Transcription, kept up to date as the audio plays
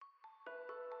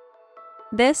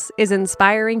This is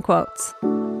Inspiring Quotes.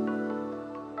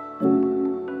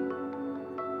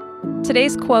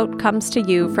 Today's quote comes to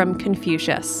you from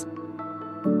Confucius.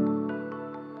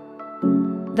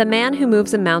 The man who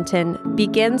moves a mountain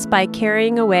begins by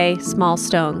carrying away small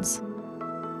stones.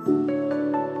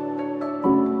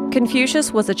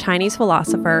 Confucius was a Chinese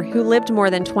philosopher who lived more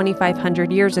than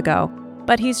 2,500 years ago,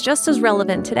 but he's just as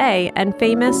relevant today and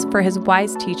famous for his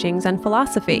wise teachings and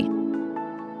philosophy.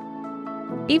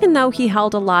 Even though he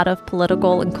held a lot of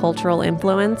political and cultural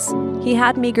influence, he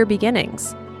had meager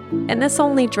beginnings. And this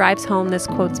only drives home this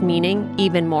quote's meaning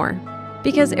even more,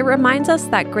 because it reminds us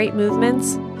that great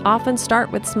movements often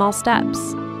start with small steps.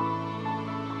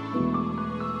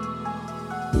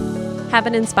 Have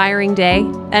an inspiring day,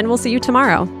 and we'll see you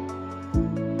tomorrow.